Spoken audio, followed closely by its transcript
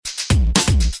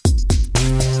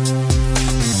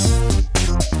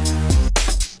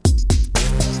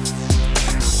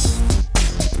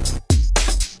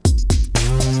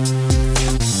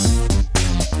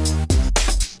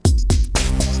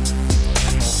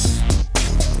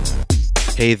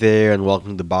Hey there, and welcome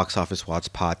to the Box Office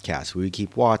Watch podcast, where we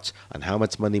keep watch on how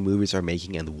much money movies are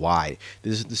making and why.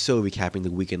 This is the show recapping the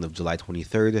weekend of July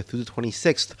 23rd through the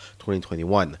 26th,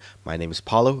 2021. My name is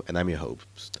Paulo, and I'm your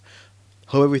host.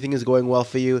 Hope everything is going well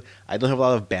for you. I don't have a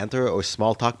lot of banter or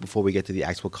small talk before we get to the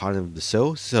actual content of the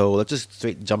show, so let's just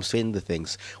jump straight into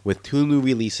things with two new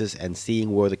releases and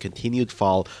seeing where the continued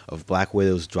fall of Black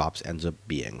Widow's drops ends up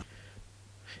being.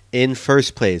 In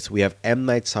first place, we have M.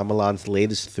 Night Shyamalan's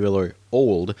latest thriller,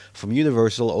 Old, from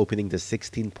Universal, opening to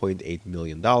 $16.8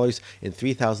 million in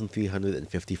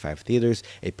 3,355 theaters,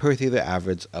 a per-theater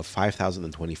average of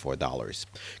 $5,024.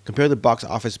 Compared to Box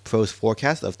Office Pro's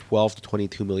forecast of $12 to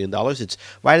 $22 million, it's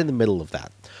right in the middle of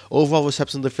that. Overall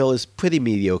reception of the film is pretty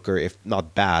mediocre, if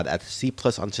not bad, at C+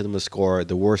 on CinemaScore,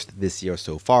 the worst this year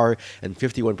so far, and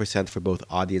 51% for both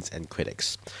audience and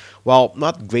critics. While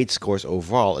not great scores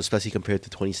overall, especially compared to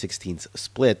 2016's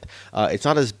Split, it's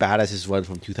not as bad as his run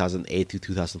from 2008 to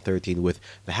 2013 with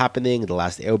The Happening, The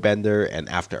Last Airbender, and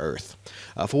After Earth.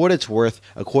 For what it's worth,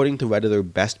 according to Redditor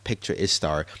Best Picture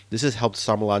Ishtar, this has helped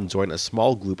Shyamalan join a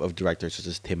small group of directors such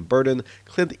as Tim Burton,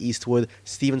 Clint Eastwood,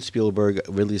 Steven Spielberg,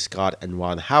 Ridley Scott, and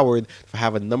Ron Howard to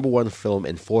have a number one film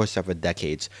in 4 separate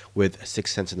decades, with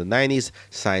Sixth Sense in the 90s,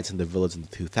 Science and the Village in the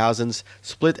 2000s,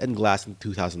 Split and Glass in the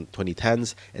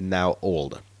 2010s, and now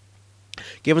Old.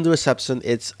 Given the reception,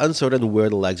 it's uncertain where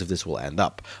the legs of this will end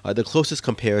up. The closest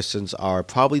comparisons are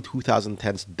probably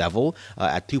 2010's Devil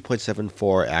at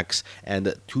 2.74x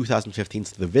and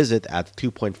 2015's The Visit at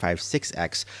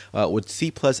 2.56x, with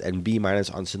C+ and B-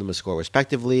 on CinemaScore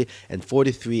respectively, and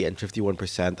 43 and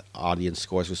 51% audience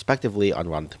scores respectively on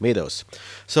Rotten Tomatoes.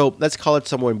 So let's call it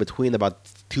somewhere in between, about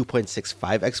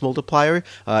 2.65x multiplier.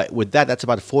 With that, that's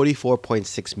about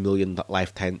 $44.6 million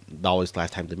lifetime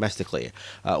domestically.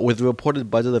 With a reported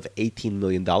budget of $18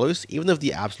 million, even if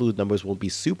the absolute numbers won't be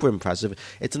super impressive,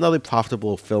 it's another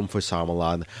profitable film for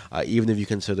Shyamalan, even if you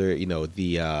consider,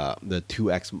 the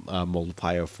 2x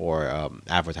multiplier for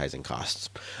advertising costs.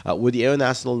 With the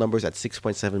international numbers at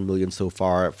 6.7 million so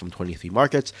far from 23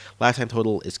 markets, lifetime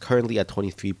total is currently at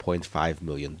 $23.5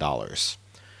 million.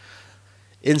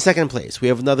 In second place, we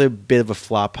have another bit of a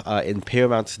flop in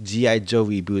Paramount's G.I. Joe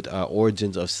reboot,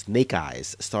 Origins of Snake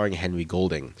Eyes, starring Henry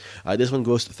Golding. This one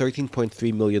grossed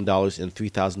 $13.3 million in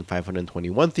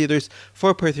 3,521 theaters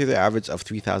for a per-theater average of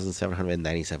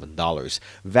 $3,797,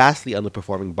 vastly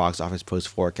underperforming Box Office Pro's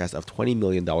forecast of $20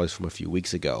 million from a few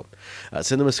weeks ago.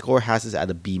 CinemaScore has this at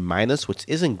a B-, which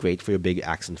isn't great for your big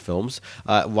action films.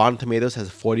 Rotten Tomatoes has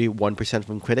 41%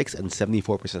 from critics and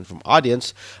 74% from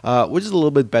audience, which is a little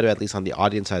bit better, at least on the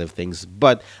audience side of things,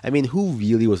 but who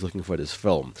really was looking for this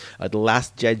film? The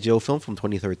last G.I. Joe film from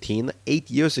 2013,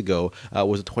 8 years ago,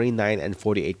 was a 29 and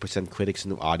 48% critics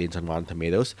and audience on Rotten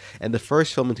Tomatoes, and the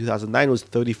first film in 2009 was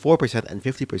 34% and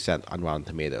 50% on Rotten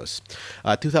Tomatoes.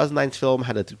 2009's film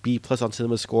had a B+ on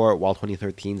CinemaScore, while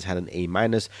 2013's had an A-,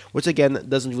 which again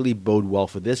doesn't really bode well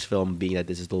for this film, being that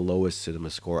this is the lowest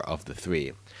CinemaScore of the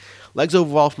three. Legs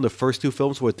overall from the first two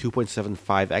films were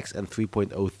 2.75x and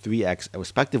 3.03x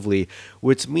respectively,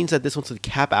 which means that this one should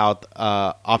cap out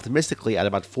optimistically at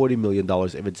about $40 million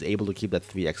if it's able to keep that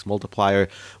 3x multiplier,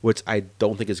 which I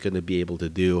don't think it's going to be able to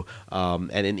do.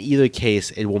 And in either case,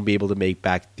 it won't be able to make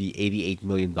back the $88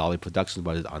 million production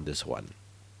budget on this one.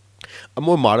 A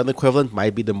more modern equivalent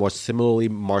might be the more similarly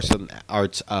martial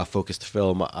arts focused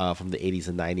film from the 80s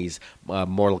and 90s,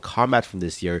 Mortal Kombat from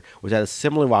this year, which had a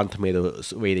similar Rotten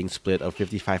Tomatoes rating split of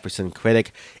 55%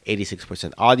 critic,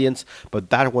 86% audience,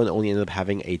 but that one only ended up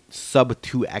having a sub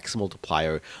 2x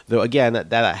multiplier, though again,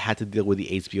 that had to deal with the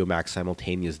HBO Max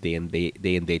simultaneous day and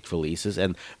date releases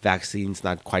and vaccines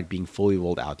not quite being fully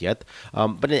rolled out yet.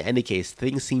 But in any case,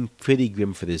 things seem pretty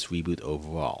grim for this reboot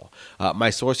overall. My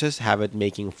sources have it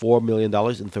making $4 million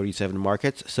in 37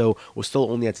 markets, so we're still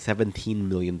only at $17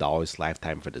 million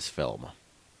lifetime for this film.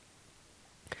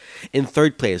 In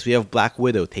third place, we have Black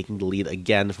Widow taking the lead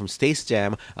again from Space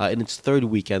Jam in its third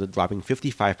weekend, dropping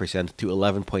 55% to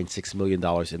 $11.6 million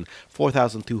in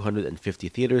 4,250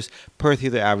 theaters, per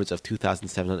theater average of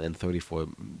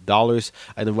 $2,734,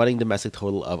 and a running domestic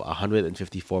total of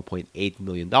 $154.8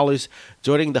 million,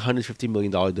 joining the $150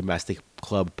 million domestic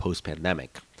club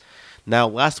post-pandemic. Now,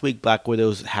 last week, Black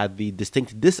Widows had the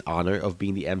distinct dishonor of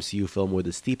being the MCU film with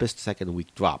the steepest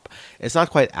second-week drop. It's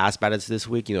not quite as bad as this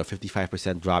week. A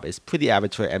 55% drop is pretty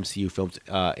average for MCU films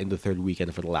in the third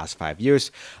weekend for the last 5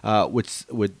 years,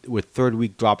 with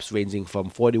third-week drops ranging from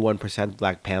 41%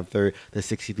 Black Panther to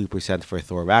 62% for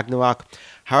Thor Ragnarok.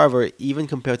 However, even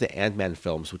compared to Ant-Man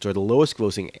films, which are the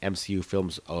lowest-grossing MCU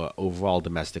films overall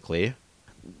domestically,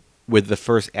 with the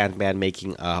first Ant-Man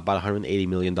making about $180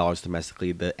 million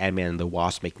domestically, the Ant-Man and the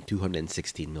Wasp making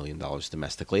 $216 million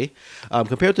domestically.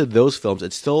 Compared to those films,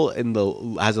 it's still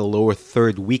has a lower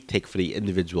third week take for the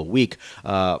individual week.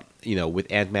 With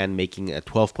Ant-Man making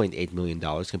 $12.8 million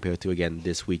compared to, again,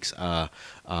 this week's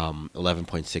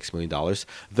 $11.6 million.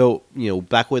 Though,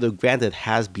 Black Widow, granted,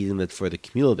 has beaten it for the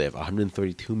cumulative,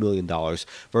 $132 million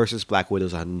versus Black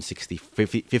Widow's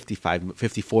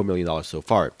 $54 million so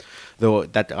far. Though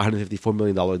that $154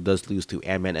 million does lose to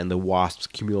Ant-Man and the Wasp's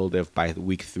cumulative by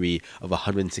week 3 of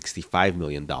 $165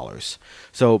 million.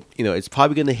 So, it's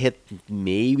probably going to hit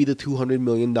maybe the $200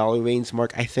 million range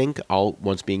mark, I think, all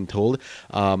once being told.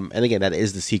 And again, that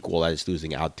is the sequel that it's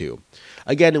losing out to.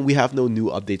 Again, we have no new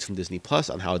updates from Disney Plus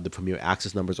on how the Premier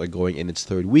Access numbers are going in its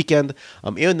third weekend.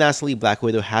 Internationally, Black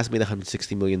Widow has made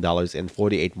 $160 million in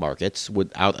 48 markets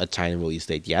without a China release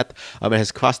date yet. It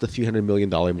has crossed the $300 million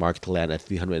mark to land at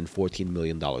 $314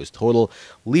 million total,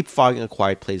 leapfrogging A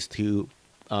Quiet Place 2,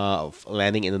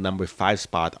 landing in the number 5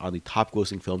 spot on the top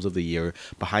grossing films of the year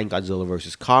behind Godzilla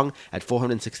vs. Kong at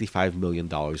 $465 million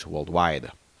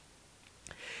worldwide.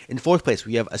 In fourth place,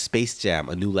 we have A Space Jam: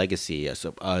 A New Legacy,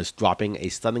 dropping a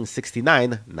stunning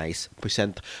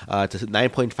 69% to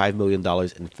 $9.5 million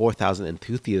in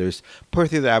 4,002 theaters, per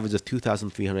theater average of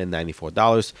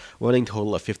 $2,394, running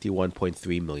total of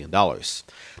 $51.3 million.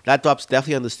 That drops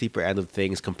definitely on the steeper end of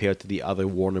things compared to the other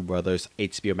Warner Brothers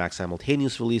HBO Max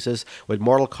simultaneous releases, with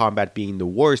Mortal Kombat being the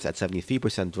worst at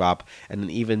 73% drop, and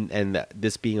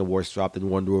this being a worse drop than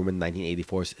Wonder Woman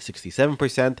 1984's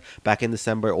 67% back in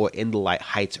December, or In the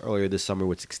Heights earlier this summer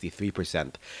with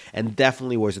 63%, and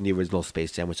definitely worse than the original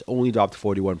Space Jam, which only dropped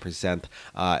 41%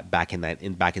 back in the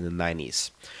 90s.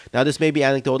 Now, this may be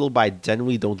anecdotal, but I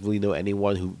generally don't really know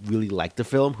anyone who really liked the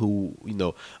film, who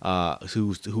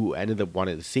ended up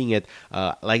wanting to seeing it.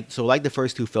 Like the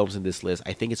first two films in this list,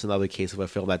 I think it's another case of a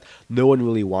film that no one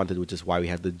really wanted, which is why we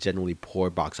have the generally poor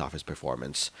box office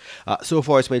performance. So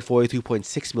far, it's made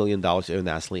 $42.6 million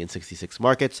internationally in 66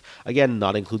 markets, again,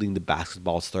 not including the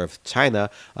basketball star of China,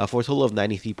 for a total of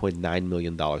 $93.9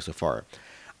 million so far.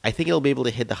 I think it'll be able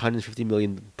to hit the $150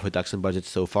 million production budget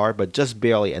so far, but just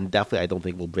barely, and definitely I don't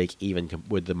think we'll break even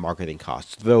with the marketing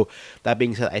costs. Though, that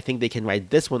being said, I think they can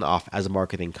write this one off as a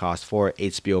marketing cost for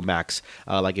HBO Max,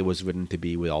 like it was written to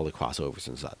be with all the crossovers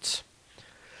and such.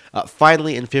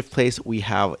 Finally, in fifth place, we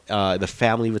have The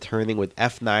Family returning, with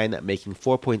F9 making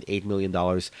 $4.8 million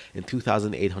in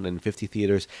 2,850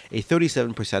 theaters, a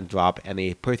 37% drop, and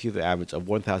a per-theater average of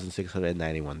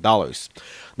 $1,691.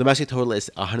 Domestic total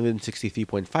is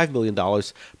 $163.5 million,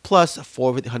 plus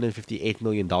 $458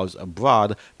 million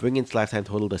abroad, bringing its lifetime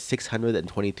total to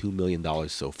 $622 million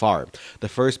so far, the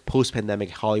first post-pandemic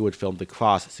Hollywood film to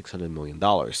cross $600 million.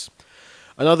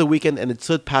 Another weekend, and it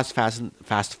stood past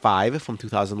Fast 5 from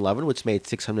 2011, which made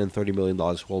 $630 million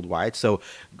worldwide. So,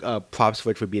 props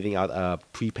for it for beating out a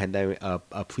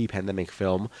pre-pandemic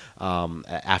film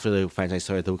after the franchise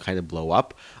started to kind of blow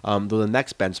up. Though the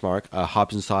next benchmark,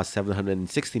 Hobbs & Shaw's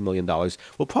 $760 million,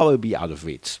 will probably be out of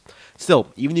reach.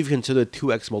 Still, even if you consider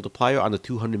 2x multiplier on the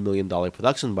 $200 million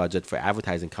production budget for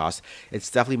advertising costs,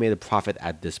 it's definitely made a profit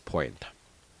at this point.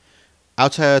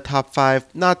 Outside of the top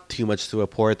 5, not too much to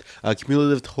report.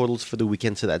 Cumulative totals for the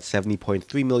weekend sit at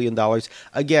 $70.3 million.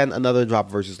 Again, another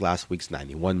drop versus last week's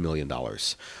 $91 million.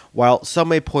 While some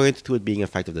may point to it being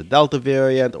effect of the Delta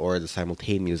variant, or the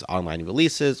simultaneous online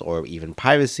releases, or even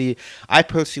piracy, I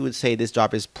personally would say this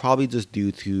drop is probably just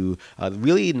due to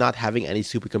really not having any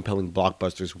super compelling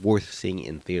blockbusters worth seeing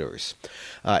in theaters.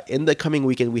 In the coming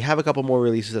weekend, we have a couple more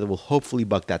releases that will hopefully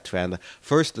buck that trend.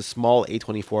 First, the small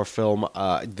A24 film,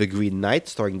 The Green Knight,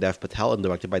 starring Dev Patel and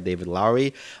directed by David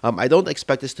Lowery. I don't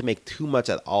expect this to make too much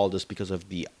at all just because of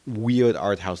the weird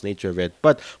art house nature of it,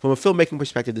 but from a filmmaking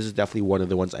perspective, this is definitely one of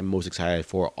the ones I'm most excited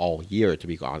for all year, to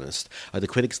be honest. The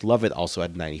critics love it also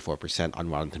at 94%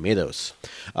 on Rotten Tomatoes.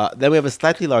 Then we have a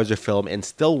slightly larger film, In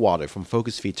Stillwater, from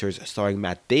Focus Features, starring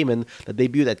Matt Damon, that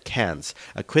debuted at Cannes.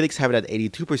 Critics have it at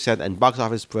 82%, and Box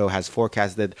Office Pro has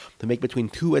forecasted to make between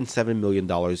 $2 and $7 million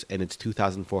in its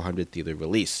 2,400 theater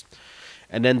release.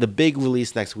 And then the big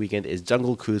release next weekend is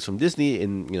Jungle Cruise from Disney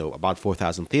in about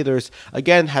 4,000 theaters,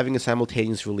 again having a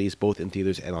simultaneous release both in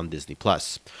theaters and on Disney+.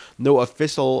 No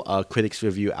official critics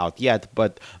review out yet,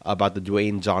 but about the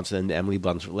Dwayne Johnson and Emily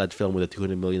Blunt-led film with a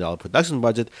 $200 million production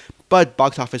budget, but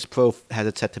Box Office Pro has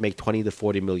it set to make $20 to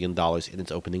 $40 million in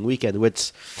its opening weekend,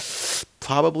 which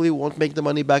probably won't make the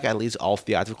money back, at least all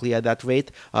theatrically at that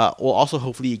rate. We'll also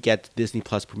hopefully get Disney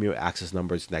Plus Premier Access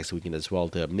numbers next weekend as well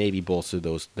to maybe bolster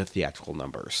the theatrical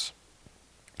numbers.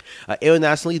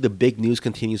 Internationally, the big news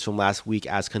continues from last week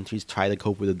as countries try to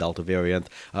cope with the Delta variant.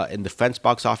 In the French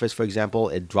box office, for example,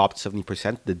 it dropped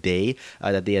 70% the day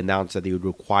that they announced that they would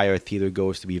require theater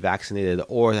goers to be vaccinated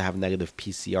or to have a negative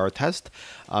PCR test.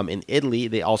 In Italy,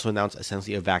 they also announced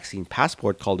essentially a vaccine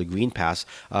passport called a Green Pass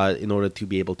in order to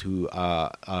be able to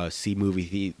see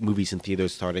movies in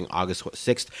theaters starting August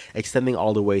 6th, extending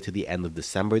all the way to the end of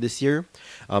December this year.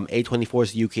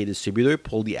 A24's UK distributor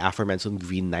pulled the aforementioned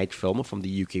Green Knight film from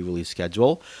the UK release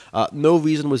schedule. No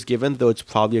reason was given, though it's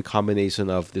probably a combination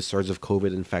of the surge of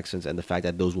COVID infections and the fact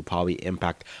that those will probably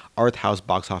impact art house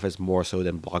box office more so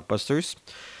than blockbusters.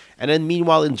 And then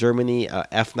meanwhile in Germany,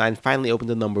 F9 finally opened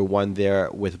to number one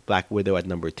there with Black Widow at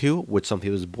number two, which some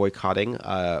people was boycotting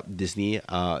Disney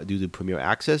due to Premier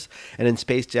Access. And then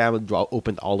Space Jam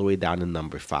opened all the way down to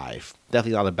number five.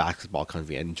 Definitely not a basketball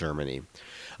country in Germany.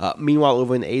 Meanwhile,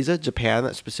 over in Asia,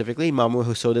 Japan specifically, Mamoru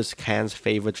Hosoda's Cannes'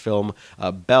 favorite film,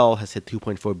 Belle, has hit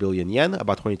 2.4 billion yen,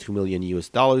 about 22 million US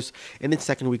dollars, in its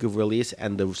second week of release,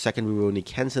 and the second Rurouni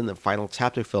Kenshin final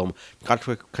chapter film got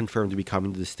confirmed to be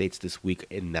coming to the States this week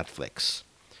in Netflix.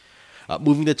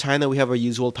 Moving to China, we have our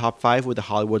usual top five with the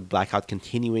Hollywood blackout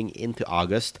continuing into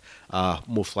August,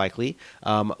 most likely.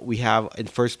 We have in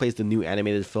first place the new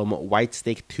animated film White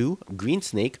Snake 2, Green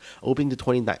Snake, opening to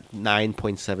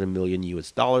 29.7 million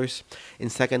US dollars. In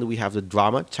second, we have the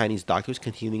drama Chinese Doctors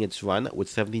continuing its run with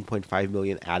 17.5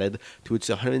 million added to its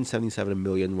 177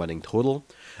 million running total.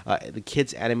 The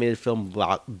kids animated film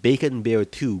Bacon Bear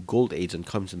 2, Gold Agent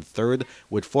comes in third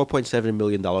with $4.7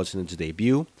 million in its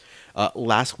debut.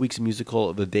 Last week's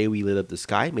musical, The Day We Lit Up the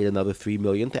Sky, made another $3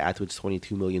 million to add to its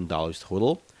 $22 million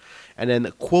total. And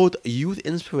then, quote, youth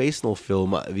inspirational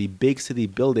film, The Big City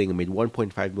Building, made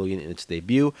 $1.5 million in its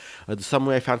debut. The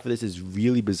summary I found for this is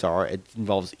really bizarre. It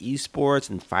involves esports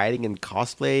and fighting and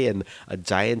cosplay and a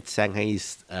giant Shanghai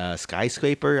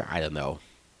skyscraper. I don't know.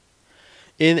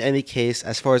 In any case,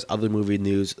 as far as other movie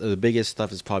news, the biggest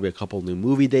stuff is probably a couple new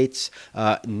movie dates.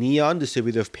 Neon,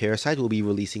 distributor of Parasite, will be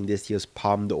releasing this year's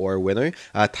Palme d'Or winner,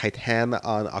 Titan,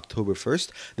 on October 1st.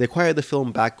 They acquired the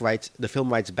film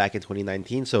rights back in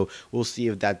 2019, so we'll see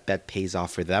if that bet pays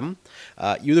off for them.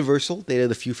 Universal, they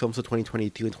did a few films for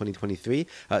 2022 and 2023.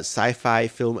 Sci-fi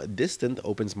film Distant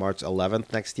opens March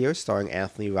 11th next year, starring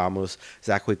Anthony Ramos,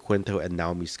 Zachary Quinto, and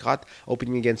Naomi Scott,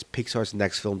 opening against Pixar's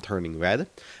next film, Turning Red.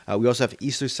 We also have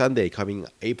Easter Sunday coming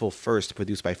April 1st,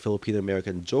 produced by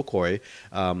Filipino-American Jo Koy,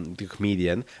 the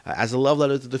comedian, as a love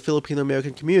letter to the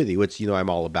Filipino-American community, which, I'm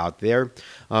all about there.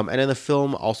 And then a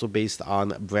film also based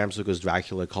on Bram Stoker's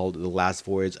Dracula called The Last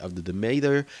Voyage of the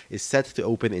Demeter is set to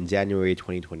open in January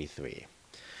 2023.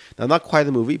 Now, not quite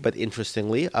a movie, but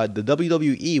interestingly, the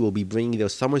WWE will be bringing their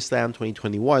SummerSlam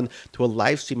 2021 to a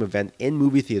live stream event in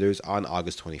movie theaters on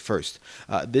August 21st.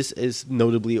 This is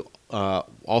notably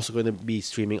also going to be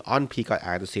streaming on Peacock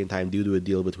at the same time due to a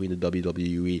deal between the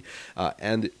WWE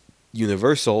and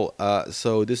Universal.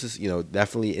 So this is,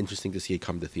 definitely interesting to see it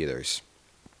come to theaters.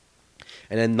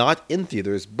 And then not in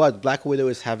theaters, but Black Widow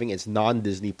is having its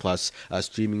non-Disney Plus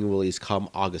streaming release come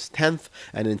August 10th,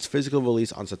 and its physical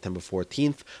release on September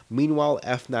 14th. Meanwhile,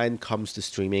 F9 comes to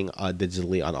streaming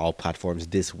digitally on all platforms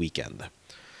this weekend.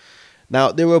 Now,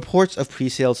 there were reports of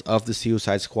pre-sales of The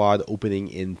Suicide Squad opening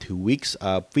in 2 weeks,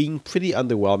 being pretty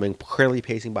underwhelming, currently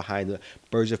pacing behind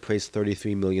Birds of Prey's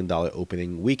 $33 million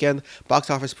opening weekend. Box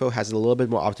Office Pro has it a little bit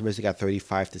more optimistic at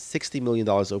 $35 to $60 million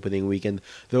opening weekend,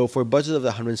 though for a budget of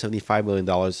 $175 million,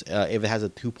 if it has a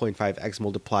 2.5x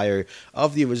multiplier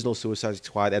of the original Suicide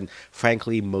Squad, and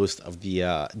frankly, most of the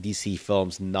DC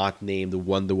films not named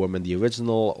Wonder Woman, the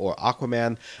original, or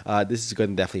Aquaman, this is going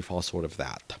to definitely fall short of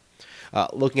that.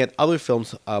 Looking at other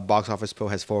films, Box Office Pro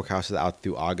has forecasted out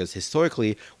through August,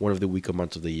 historically one of the weaker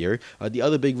months of the year. The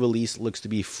other big release looks to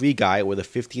be Free Guy with a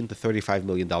 $15 to $35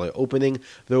 million opening,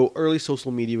 though early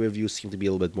social media reviews seem to be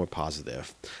a little bit more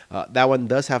positive. That one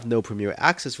does have no premiere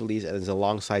access release and is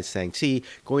alongside Shang-Chi,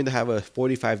 going to have a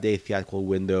 45-day theatrical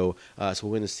window, so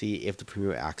we're going to see if the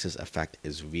premiere access effect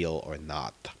is real or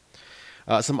not.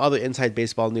 Some other inside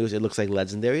baseball news, it looks like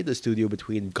Legendary, the studio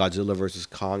between Godzilla vs.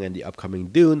 Kong and the upcoming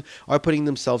Dune, are putting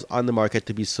themselves on the market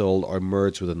to be sold or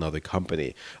merged with another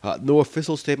company. No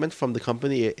official statement from the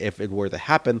company if it were to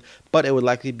happen, but it would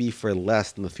likely be for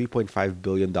less than the $3.5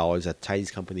 billion that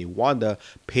Chinese company Wanda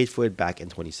paid for it back in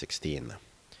 2016.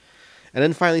 And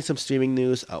then finally, some streaming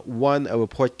news. A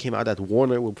report came out that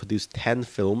Warner will produce 10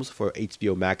 films for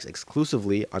HBO Max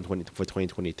exclusively for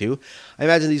 2022. I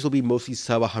imagine these will be mostly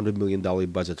sub $100 million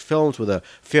budget films, with a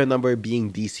fair number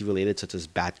being DC related, such as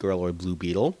Batgirl or Blue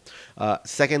Beetle.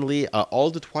 Secondly, all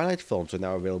the Twilight films are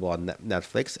now available on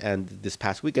Netflix, and this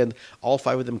past weekend, all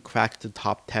 5 of them cracked the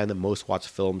top 10 most watched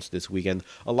films this weekend,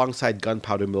 alongside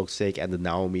Gunpowder Milkshake and the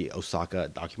Naomi Osaka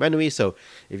documentary. So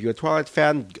if you're a Twilight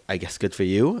fan, I guess good for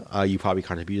you. You probably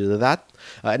contributed to that.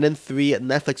 And then 3,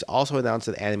 Netflix also announced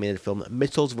that animated film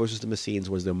Mitchells vs. the Machines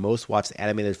was the most watched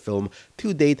animated film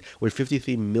to date, with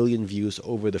 53 million views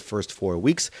over the first 4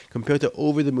 weeks, compared to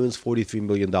Over the Moon's $43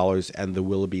 million and The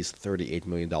Willoughby's $38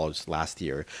 million last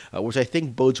year, which I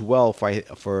think bodes well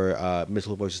for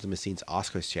Mitchell vs. the Machines'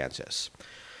 Oscars chances.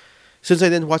 Since I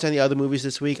didn't watch any other movies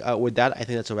this week, with that, I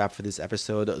think that's a wrap for this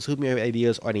episode. So if you have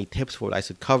ideas or any tips for what I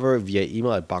should cover, via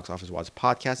email at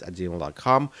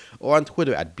boxofficewatchpodcast@gmail.com or on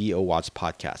Twitter at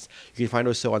BOWatchPodcast. You can find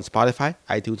our show on Spotify,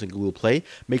 iTunes, and Google Play.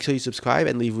 Make sure you subscribe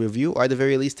and leave a review, or at the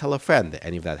very least tell a friend.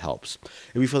 Any of that helps.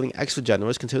 If you're feeling extra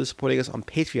generous, consider supporting us on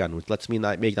Patreon, which lets me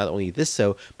make not only this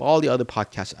show, but all the other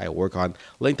podcasts I work on.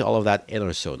 Link to all of that in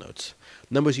our show notes.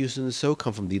 Numbers used in the show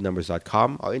come from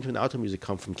dnumbers.com. Our intro and outro music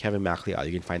come from Kevin MacLeod.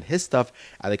 You can find his stuff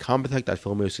at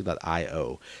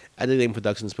incompetech.filmmusic.io. Editing and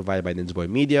production is provided by Ninja Boy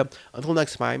Media. Until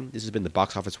next time, this has been the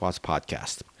Box Office Watch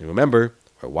Podcast. And remember,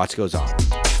 where watch goes on.